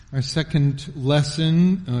Our second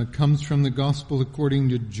lesson comes from the Gospel according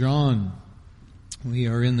to John. We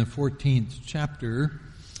are in the 14th chapter,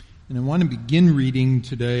 and I want to begin reading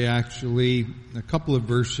today actually a couple of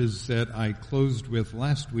verses that I closed with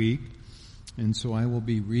last week, and so I will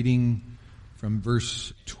be reading from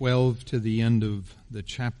verse 12 to the end of the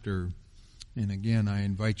chapter. And again, I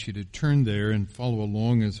invite you to turn there and follow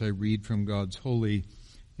along as I read from God's holy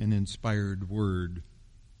and inspired word.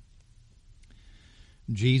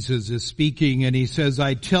 Jesus is speaking and he says,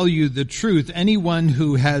 "I tell you the truth, anyone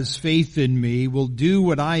who has faith in me will do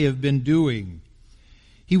what I have been doing.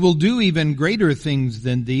 He will do even greater things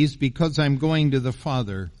than these because I'm going to the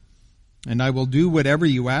Father. And I will do whatever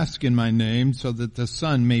you ask in my name so that the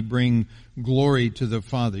Son may bring glory to the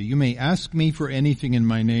Father. You may ask me for anything in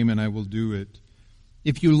my name and I will do it.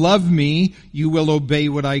 If you love me, you will obey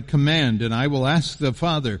what I command, and I will ask the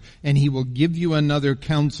Father, and he will give you another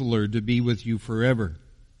counselor to be with you forever,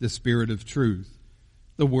 the Spirit of truth.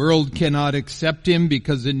 The world cannot accept him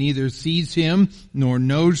because it neither sees him nor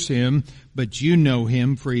knows him, but you know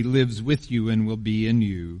him, for he lives with you and will be in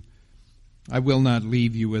you. I will not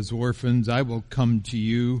leave you as orphans. I will come to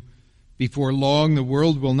you. Before long, the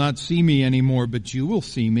world will not see me anymore, but you will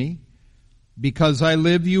see me. Because I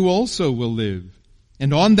live, you also will live.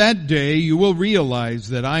 And on that day, you will realize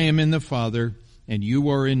that I am in the Father, and you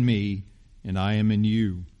are in me, and I am in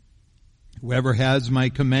you. Whoever has my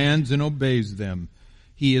commands and obeys them,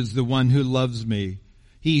 he is the one who loves me.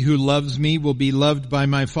 He who loves me will be loved by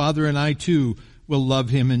my Father, and I too will love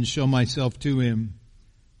him and show myself to him."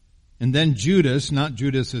 And then Judas, not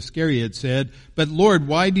Judas Iscariot, said, "But Lord,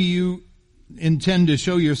 why do you intend to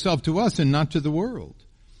show yourself to us and not to the world?"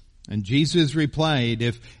 And Jesus replied,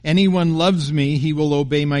 "If anyone loves me, he will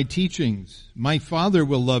obey my teachings. My Father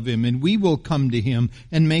will love him, and we will come to him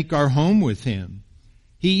and make our home with him.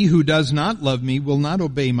 He who does not love me will not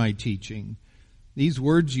obey my teaching. These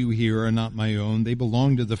words you hear are not my own. They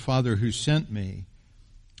belong to the Father who sent me.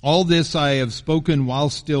 All this I have spoken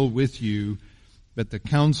while still with you, but the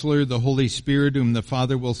Counselor, the Holy Spirit, whom the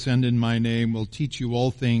Father will send in my name, will teach you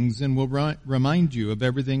all things and will remind you of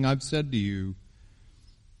everything I've said to you.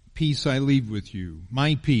 Peace I leave with you.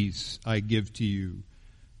 My peace I give to you.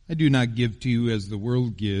 I do not give to you as the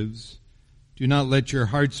world gives. Do not let your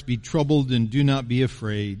hearts be troubled and do not be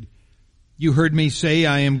afraid. You heard me say,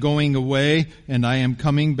 I am going away and I am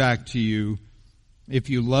coming back to you. If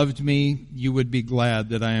you loved me, you would be glad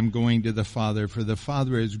that I am going to the Father, for the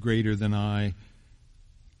Father is greater than I.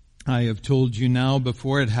 I have told you now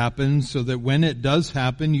before it happens, so that when it does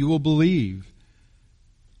happen, you will believe.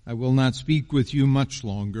 I will not speak with you much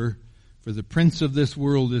longer, for the prince of this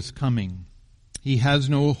world is coming. He has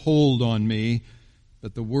no hold on me,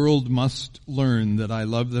 but the world must learn that I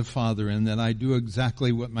love the Father and that I do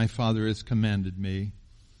exactly what my Father has commanded me.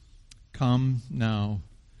 Come now,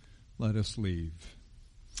 let us leave."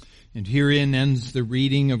 And herein ends the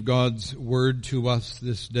reading of God's word to us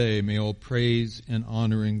this day. May all praise and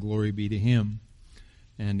honor and glory be to him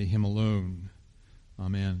and to him alone.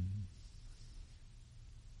 Amen.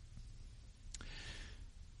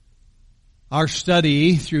 Our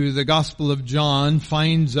study through the Gospel of John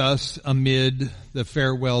finds us amid the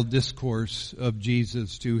farewell discourse of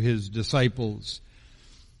Jesus to his disciples.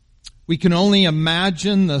 We can only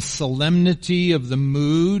imagine the solemnity of the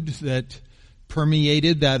mood that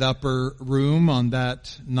permeated that upper room on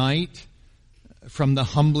that night, from the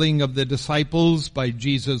humbling of the disciples by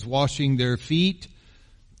Jesus washing their feet,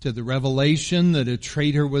 to the revelation that a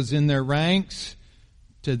traitor was in their ranks,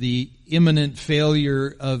 to the imminent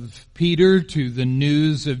failure of Peter, to the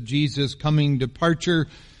news of Jesus' coming departure.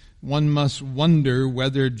 One must wonder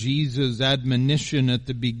whether Jesus' admonition at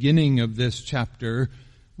the beginning of this chapter,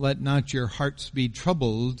 "Let not your hearts be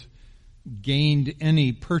troubled," gained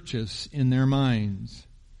any purchase in their minds.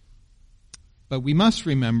 But we must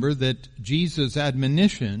remember that Jesus'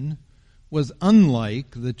 admonition was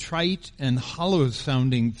unlike the trite and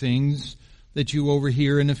hollow-sounding things that you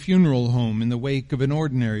overhear in a funeral home in the wake of an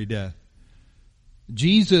ordinary death.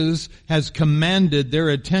 Jesus has commanded their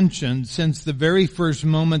attention since the very first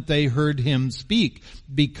moment they heard him speak,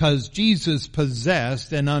 because Jesus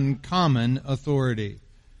possessed an uncommon authority.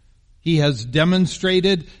 He has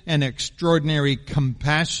demonstrated an extraordinary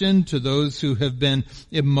compassion to those who have been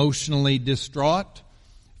emotionally distraught,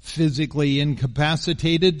 physically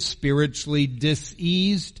incapacitated, spiritually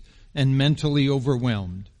diseased, and mentally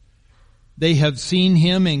overwhelmed. They have seen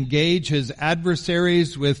him engage his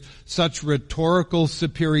adversaries with such rhetorical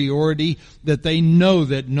superiority that they know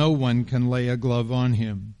that no one can lay a glove on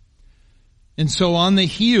him. And so on the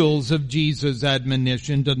heels of Jesus'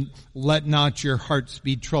 admonition to let not your hearts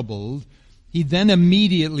be troubled, he then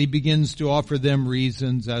immediately begins to offer them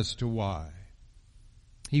reasons as to why.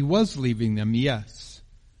 He was leaving them, yes,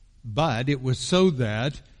 but it was so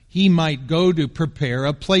that he might go to prepare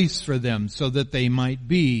a place for them so that they might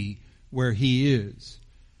be where he is.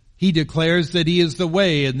 He declares that he is the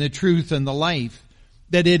way and the truth and the life,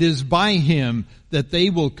 that it is by him that they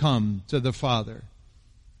will come to the Father.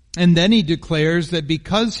 And then he declares that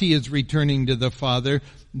because he is returning to the Father,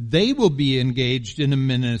 they will be engaged in a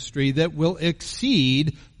ministry that will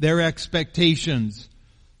exceed their expectations.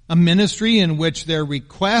 A ministry in which their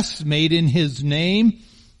requests made in his name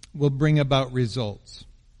will bring about results.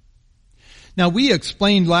 Now, we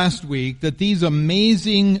explained last week that these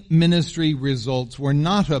amazing ministry results were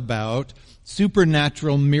not about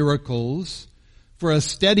supernatural miracles, for a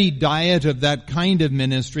steady diet of that kind of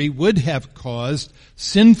ministry would have caused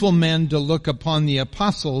sinful men to look upon the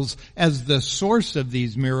apostles as the source of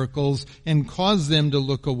these miracles and cause them to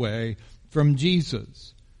look away from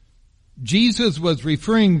Jesus. Jesus was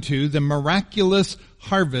referring to the miraculous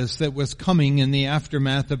harvest that was coming in the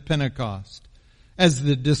aftermath of Pentecost, as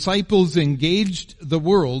the disciples engaged the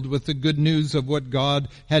world with the good news of what God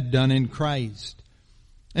had done in Christ.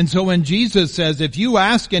 And so when Jesus says, if you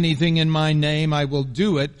ask anything in my name, I will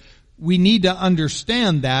do it, we need to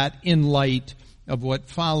understand that in light of what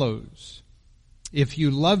follows. If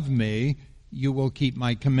you love me, you will keep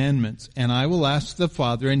my commandments, and I will ask the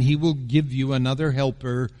Father, and he will give you another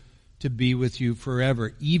helper to be with you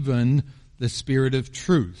forever, even the Spirit of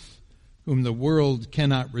truth, whom the world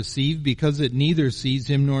cannot receive because it neither sees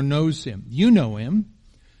him nor knows him. You know him,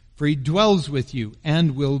 for he dwells with you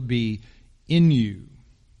and will be in you.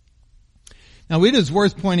 Now, it is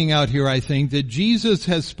worth pointing out here, I think, that Jesus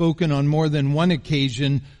has spoken on more than one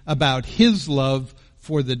occasion about his love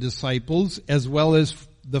for the disciples as well as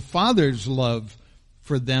the Father's love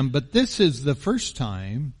for them. But this is the first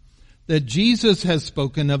time that Jesus has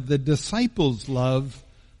spoken of the disciples' love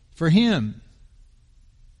for him.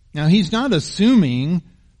 Now, he's not assuming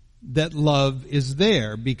that love is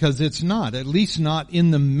there, because it's not, at least not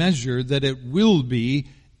in the measure that it will be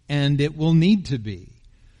and it will need to be.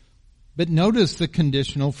 But notice the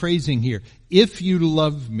conditional phrasing here. If you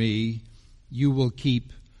love me, you will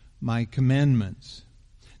keep my commandments.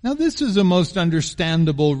 Now, this is a most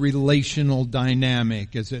understandable relational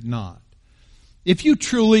dynamic, is it not? If you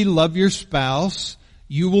truly love your spouse,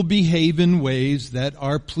 you will behave in ways that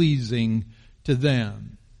are pleasing to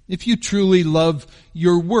them. If you truly love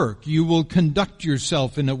your work, you will conduct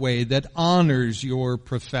yourself in a way that honors your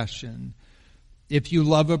profession. If you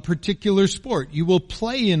love a particular sport, you will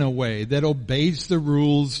play in a way that obeys the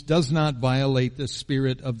rules, does not violate the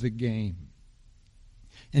spirit of the game.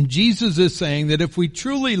 And Jesus is saying that if we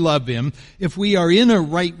truly love him, if we are in a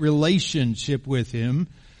right relationship with him,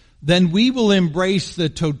 then we will embrace the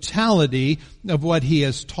totality of what he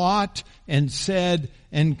has taught and said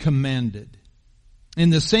and commanded. In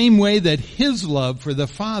the same way that his love for the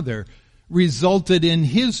Father resulted in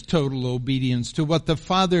his total obedience to what the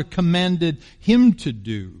Father commanded him to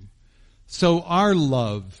do, so our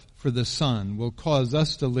love for the Son will cause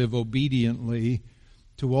us to live obediently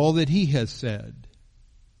to all that he has said.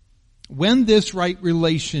 When this right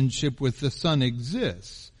relationship with the Son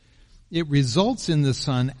exists, it results in the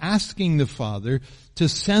Son asking the Father to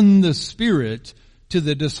send the Spirit to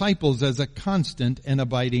the disciples as a constant and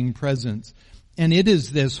abiding presence. And it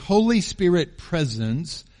is this Holy Spirit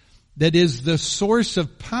presence that is the source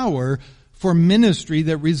of power for ministry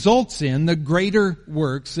that results in the greater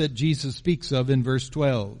works that Jesus speaks of in verse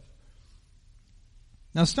 12.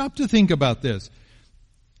 Now stop to think about this.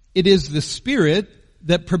 It is the Spirit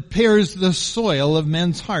that prepares the soil of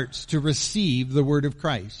men's hearts to receive the word of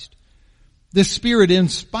Christ. The Spirit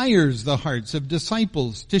inspires the hearts of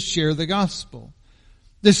disciples to share the gospel.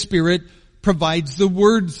 The Spirit provides the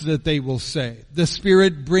words that they will say. The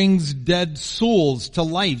Spirit brings dead souls to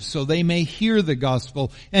life so they may hear the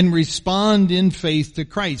gospel and respond in faith to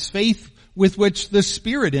Christ, faith with which the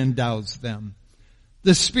Spirit endows them.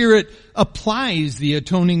 The Spirit applies the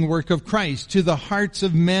atoning work of Christ to the hearts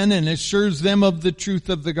of men and assures them of the truth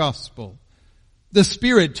of the gospel. The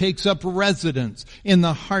Spirit takes up residence in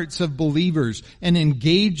the hearts of believers and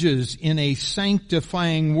engages in a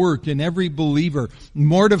sanctifying work in every believer,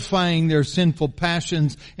 mortifying their sinful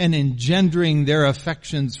passions and engendering their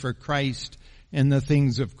affections for Christ and the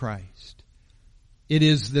things of Christ. It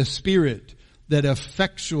is the Spirit that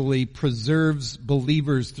effectually preserves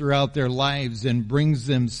believers throughout their lives and brings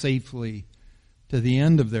them safely to the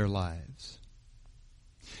end of their lives.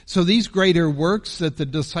 So these greater works that the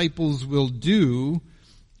disciples will do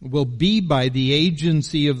will be by the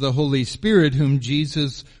agency of the Holy Spirit, whom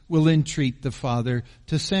Jesus will entreat the Father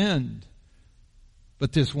to send.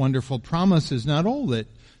 But this wonderful promise is not all that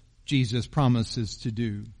Jesus promises to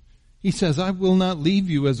do. He says, I will not leave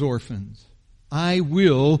you as orphans. I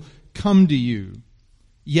will come to you.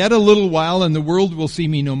 Yet a little while and the world will see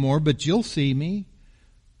me no more, but you'll see me.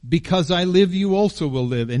 Because I live, you also will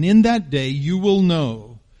live. And in that day you will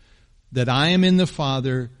know that I am in the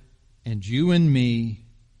Father, and you in me,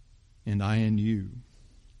 and I in you.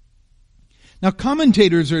 Now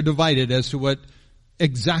commentators are divided as to what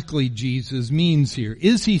exactly Jesus means here.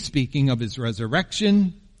 Is he speaking of his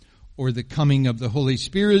resurrection, or the coming of the Holy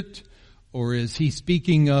Spirit, or is he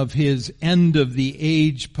speaking of his end of the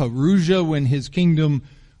age parousia, when his kingdom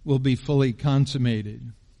will be fully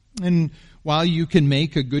consummated? And while you can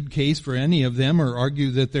make a good case for any of them, or argue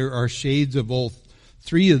that there are shades of all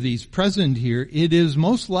three of these present here, it is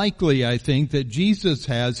most likely, I think, that Jesus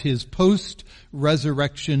has his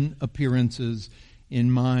post-resurrection appearances in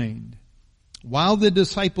mind. While the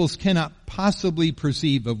disciples cannot possibly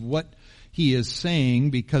perceive of what he is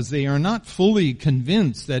saying, because they are not fully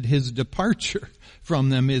convinced that his departure from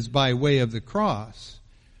them is by way of the cross,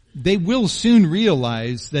 they will soon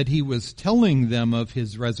realize that he was telling them of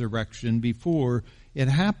his resurrection before it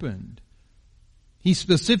happened. He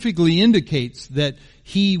specifically indicates that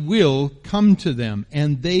he will come to them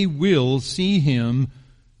and they will see him,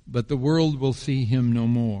 but the world will see him no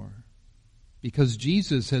more. Because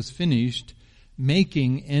Jesus has finished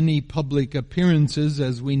making any public appearances,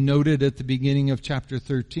 as we noted at the beginning of chapter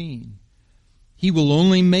 13. He will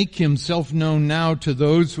only make himself known now to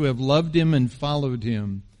those who have loved him and followed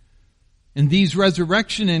him. And these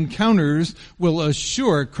resurrection encounters will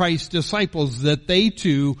assure Christ's disciples that they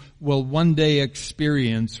too will one day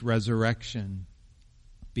experience resurrection.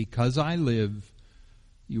 Because I live,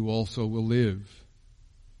 you also will live.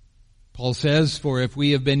 Paul says, for if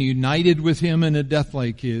we have been united with him in a death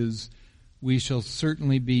like his, we shall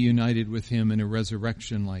certainly be united with him in a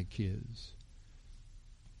resurrection like his.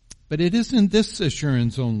 But it isn't this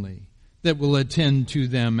assurance only that will attend to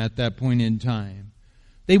them at that point in time.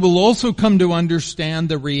 They will also come to understand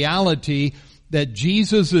the reality that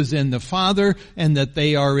Jesus is in the Father and that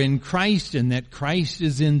they are in Christ and that Christ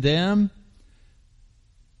is in them.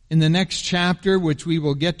 In the next chapter, which we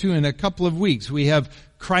will get to in a couple of weeks, we have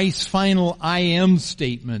Christ's final I am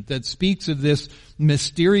statement that speaks of this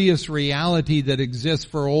mysterious reality that exists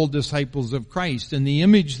for all disciples of Christ. And the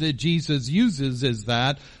image that Jesus uses is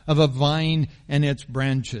that of a vine and its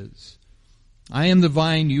branches. I am the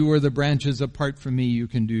vine, you are the branches. Apart from me, you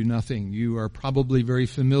can do nothing. You are probably very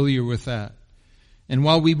familiar with that. And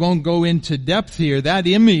while we won't go into depth here, that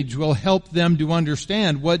image will help them to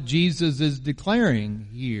understand what Jesus is declaring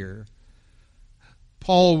here.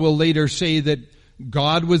 Paul will later say that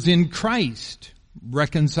God was in Christ,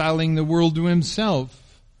 reconciling the world to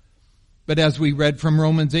himself. But as we read from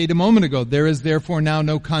Romans 8 a moment ago, there is therefore now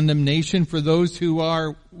no condemnation for those who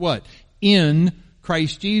are, what? In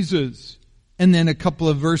Christ Jesus. And then a couple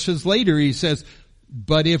of verses later he says,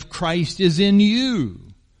 but if Christ is in you,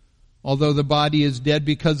 although the body is dead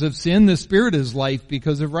because of sin, the spirit is life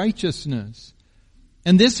because of righteousness.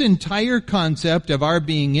 And this entire concept of our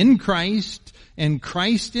being in Christ and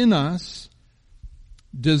Christ in us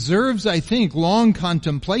deserves, I think, long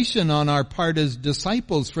contemplation on our part as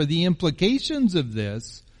disciples, for the implications of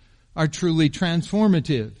this are truly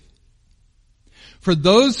transformative. For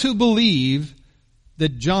those who believe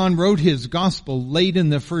that John wrote his gospel late in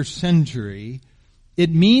the first century, it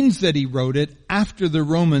means that he wrote it after the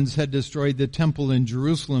Romans had destroyed the temple in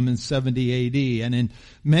Jerusalem in 70 AD. And in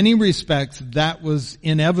many respects, that was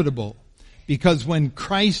inevitable, because when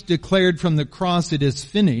Christ declared from the cross, it is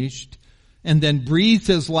finished, and then breathed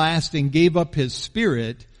his last and gave up his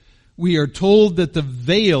spirit, we are told that the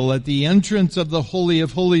veil at the entrance of the Holy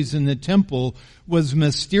of Holies in the temple was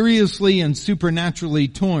mysteriously and supernaturally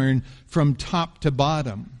torn from top to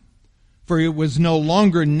bottom. For it was no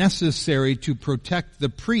longer necessary to protect the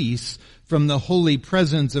priests from the holy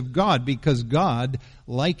presence of God, because God,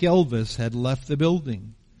 like Elvis, had left the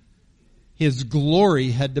building. His glory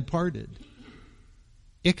had departed.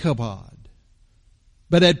 Ichabod.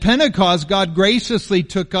 But at Pentecost, God graciously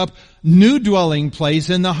took up new dwelling place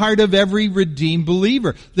in the heart of every redeemed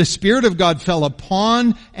believer. The Spirit of God fell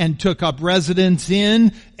upon and took up residence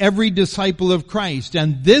in every disciple of Christ.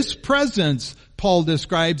 And this presence, Paul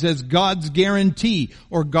describes as God's guarantee,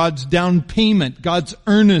 or God's down payment, God's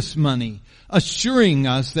earnest money, assuring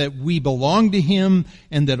us that we belong to him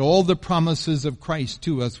and that all the promises of Christ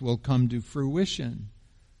to us will come to fruition.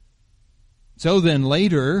 So then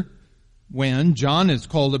later, when John is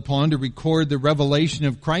called upon to record the revelation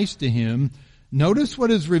of Christ to him, Notice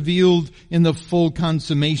what is revealed in the full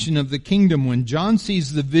consummation of the kingdom when John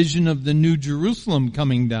sees the vision of the New Jerusalem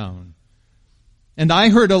coming down. And I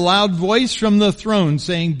heard a loud voice from the throne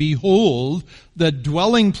saying, "Behold, the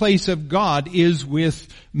dwelling place of God is with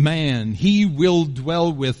man. He will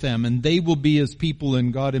dwell with them, and they will be his people,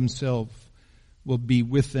 and God himself will be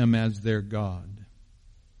with them as their God."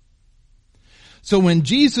 So when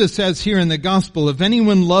Jesus says here in the gospel, "If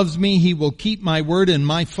anyone loves me, he will keep my word, and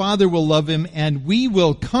my Father will love him, and we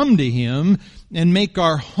will come to him and make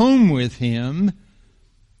our home with him,"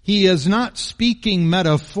 he is not speaking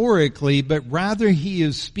metaphorically, but rather he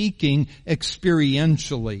is speaking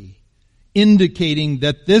experientially, indicating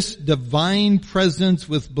that this divine presence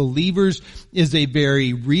with believers is a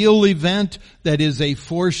very real event that is a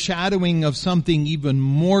foreshadowing of something even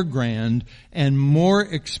more grand and more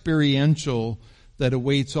experiential that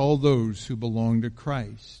awaits all those who belong to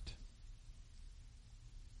Christ.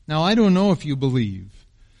 Now, I don't know if you believe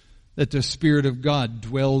that the Spirit of God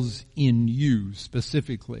dwells in you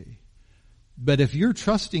specifically. But if you're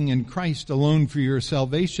trusting in Christ alone for your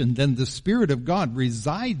salvation, then the Spirit of God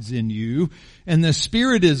resides in you, and the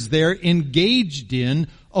Spirit is there engaged in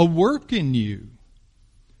a work in you.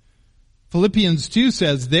 Philippians 2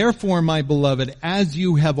 says, "Therefore, my beloved, as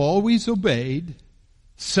you have always obeyed,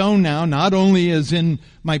 so now, not only as in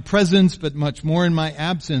my presence, but much more in my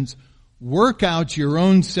absence, work out your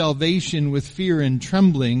own salvation with fear and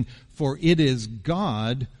trembling, for it is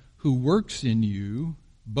God who works in you,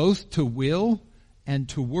 both to will and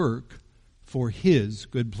to work for his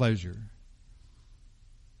good pleasure."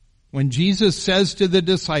 When Jesus says to the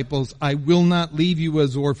disciples, "I will not leave you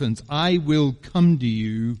as orphans, I will come to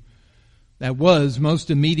you," that was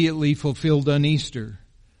most immediately fulfilled on Easter.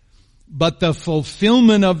 But the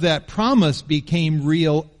fulfillment of that promise became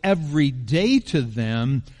real every day to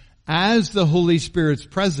them as the Holy Spirit's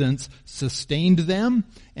presence sustained them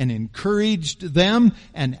and encouraged them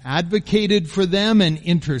and advocated for them and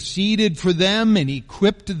interceded for them and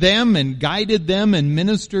equipped them and guided them and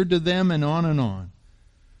ministered to them and on and on.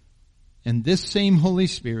 And this same Holy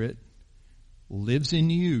Spirit lives in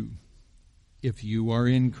you if you are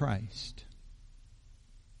in Christ.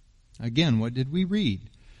 Again, what did we read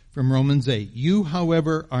from Romans 8? "You,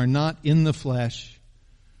 however, are not in the flesh,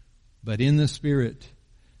 but in the Spirit,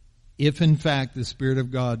 if in fact the Spirit of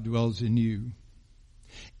God dwells in you.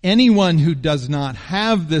 Anyone who does not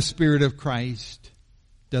have the Spirit of Christ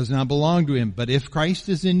does not belong to him. But if Christ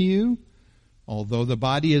is in you, although the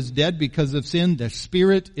body is dead because of sin, the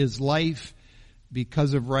Spirit is life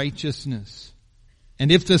because of righteousness.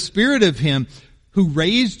 And if the Spirit of him who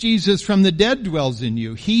raised Jesus from the dead dwells in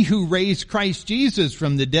you, he who raised Christ Jesus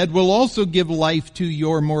from the dead will also give life to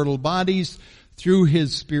your mortal bodies through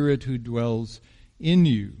his Spirit who dwells in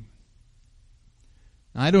you."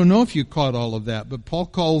 I don't know if you caught all of that, but Paul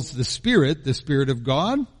calls the Spirit of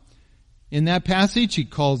God. In that passage, he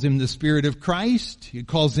calls him the Spirit of Christ. He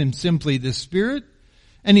calls him simply the Spirit.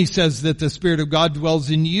 And he says that the Spirit of God dwells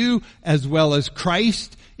in you as well as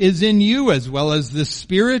Christ is in you, as well as the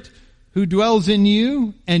Spirit who dwells in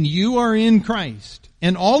you, and you are in Christ.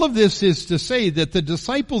 And all of this is to say that the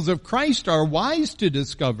disciples of Christ are wise to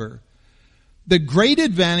discover the great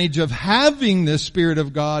advantage of having the Spirit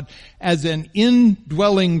of God as an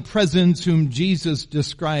indwelling presence whom Jesus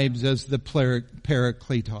describes as the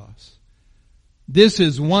Parakletos. This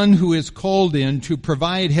is one who is called in to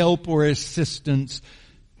provide help or assistance,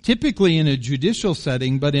 typically in a judicial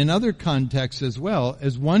setting, but in other contexts as well,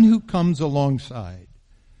 as one who comes alongside.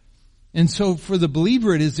 And so for the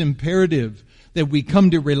believer, it is imperative that we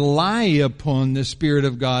come to rely upon the Spirit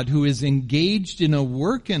of God who is engaged in a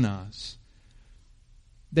work in us,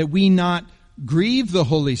 that we not grieve the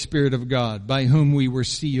Holy Spirit of God by whom we were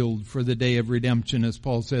sealed for the day of redemption, as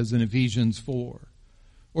Paul says in Ephesians 4.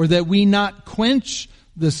 Or that we not quench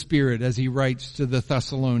the Spirit, as he writes to the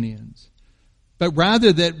Thessalonians, but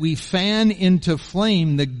rather that we fan into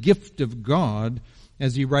flame the gift of God,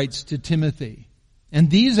 as he writes to Timothy. And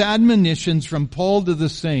these admonitions from Paul to the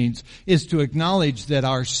saints is to acknowledge that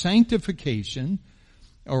our sanctification,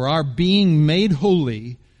 or our being made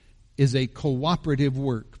holy, is a cooperative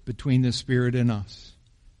work between the Spirit and us.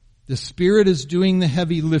 The Spirit is doing the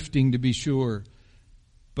heavy lifting, to be sure,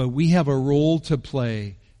 but we have a role to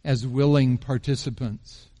play as willing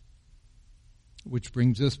participants. Which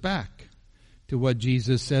brings us back to what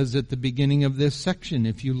Jesus says at the beginning of this section: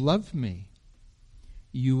 "If you love me,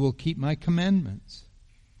 you will keep my commandments."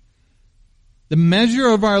 The measure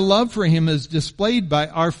of our love for him is displayed by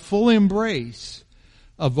our full embrace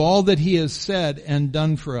of all that he has said and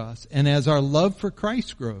done for us. And as our love for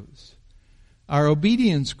Christ grows, our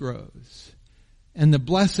obedience grows, And the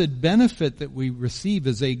blessed benefit that we receive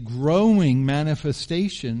is a growing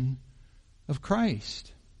manifestation of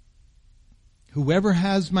Christ. Whoever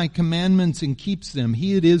has my commandments and keeps them,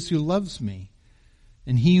 he it is who loves me.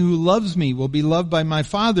 And he who loves me will be loved by my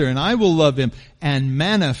Father, and I will love him and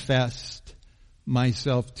manifest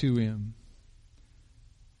myself to him.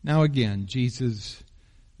 Now again, Jesus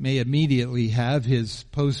may immediately have his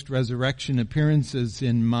post-resurrection appearances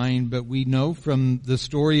in mind, but we know from the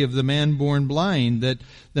story of the man born blind that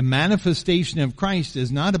the manifestation of Christ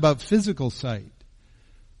is not about physical sight,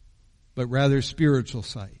 but rather spiritual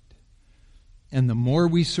sight. And the more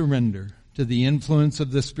we surrender to the influence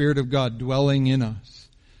of the Spirit of God dwelling in us,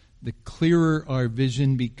 the clearer our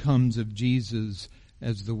vision becomes of Jesus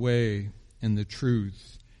as the way and the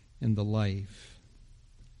truth and the life.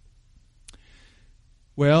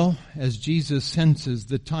 Well, as Jesus senses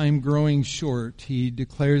the time growing short, he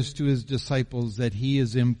declares to his disciples that he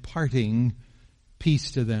is imparting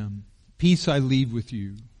peace to them. Peace I leave with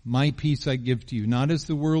you. My peace I give to you. Not as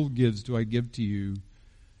the world gives do I give to you.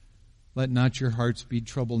 Let not your hearts be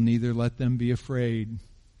troubled, neither let them be afraid.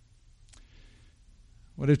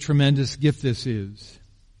 What a tremendous gift this is.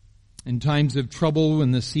 In times of trouble,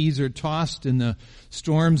 when the seas are tossed and the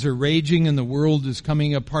storms are raging and the world is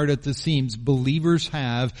coming apart at the seams, believers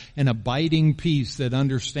have an abiding peace that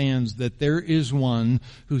understands that there is one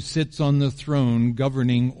who sits on the throne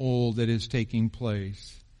governing all that is taking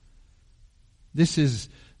place. This is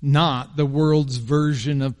not the world's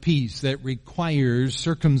version of peace that requires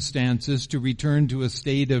circumstances to return to a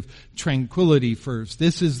state of tranquility first.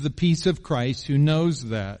 This is the peace of Christ who knows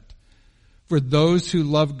that. For those who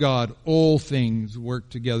love God, all things work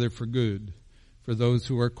together for good, for those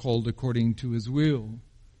who are called according to his will.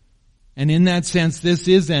 And in that sense, this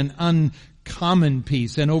is an uncommon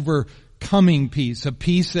peace, an overcoming peace, a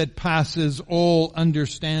peace that passes all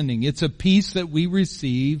understanding. It's a peace that we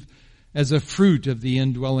receive as a fruit of the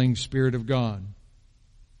indwelling Spirit of God.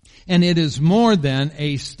 And it is more than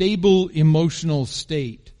a stable emotional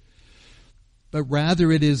state, but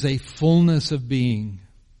rather it is a fullness of being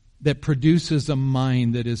that produces a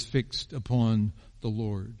mind that is fixed upon the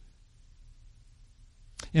Lord.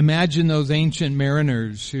 Imagine those ancient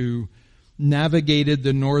mariners who navigated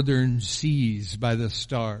the northern seas by the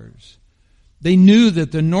stars. They knew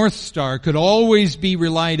that the North Star could always be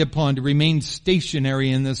relied upon to remain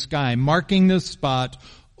stationary in the sky, marking the spot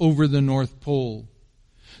over the North Pole.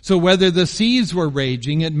 So whether the seas were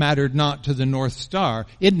raging, it mattered not to the North Star.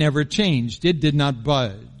 It never changed. It did not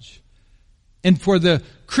budge. And for the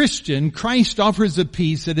Christian, Christ offers a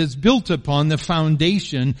peace that is built upon the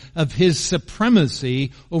foundation of his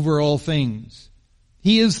supremacy over all things.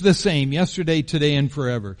 He is the same yesterday, today, and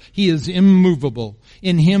forever. He is immovable.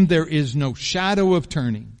 In him there is no shadow of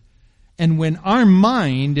turning. And when our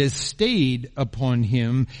mind is stayed upon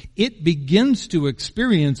him, it begins to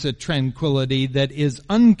experience a tranquility that is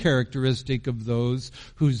uncharacteristic of those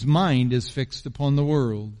whose mind is fixed upon the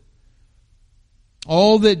world.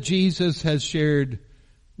 All that Jesus has shared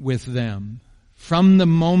with them from the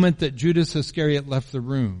moment that Judas Iscariot left the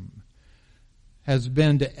room has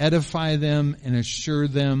been to edify them and assure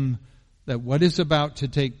them that what is about to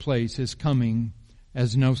take place is coming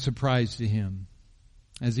as no surprise to him.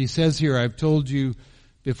 As he says here, I've told you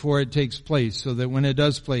before it takes place, so that when it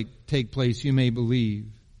does take place, you may believe.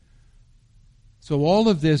 So all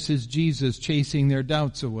of this is Jesus chasing their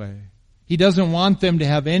doubts away. He doesn't want them to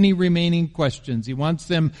have any remaining questions. He wants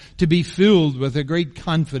them to be filled with a great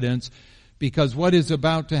confidence, because what is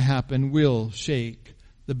about to happen will shake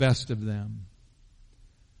the best of them.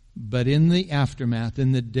 But in the aftermath,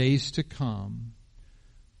 in the days to come,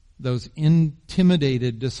 those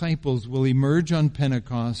intimidated disciples will emerge on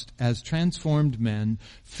Pentecost as transformed men,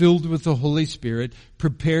 filled with the Holy Spirit,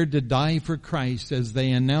 prepared to die for Christ as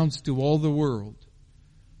they announce to all the world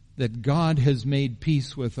that God has made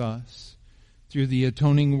peace with us through the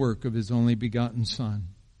atoning work of his only begotten Son.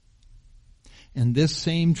 And this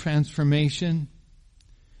same transformation,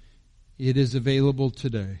 it is available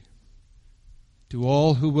today to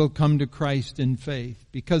all who will come to Christ in faith,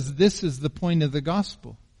 because this is the point of the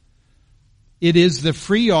gospel. It is the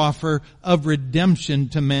free offer of redemption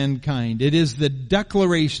to mankind. It is the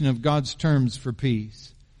declaration of God's terms for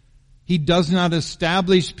peace. He does not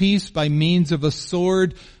establish peace by means of a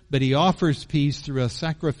sword, but he offers peace through a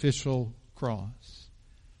sacrificial cross.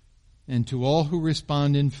 And to all who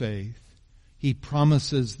respond in faith, he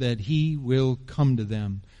promises that he will come to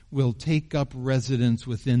them, will take up residence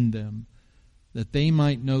within them, that they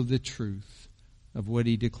might know the truth of what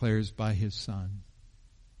he declares by his Son.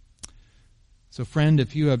 So friend,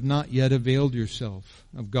 if you have not yet availed yourself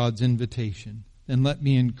of God's invitation, then let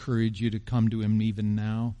me encourage you to come to him even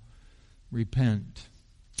now. Repent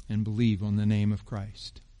and believe on the name of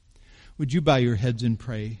Christ. Would you bow your heads and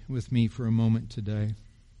pray with me for a moment today?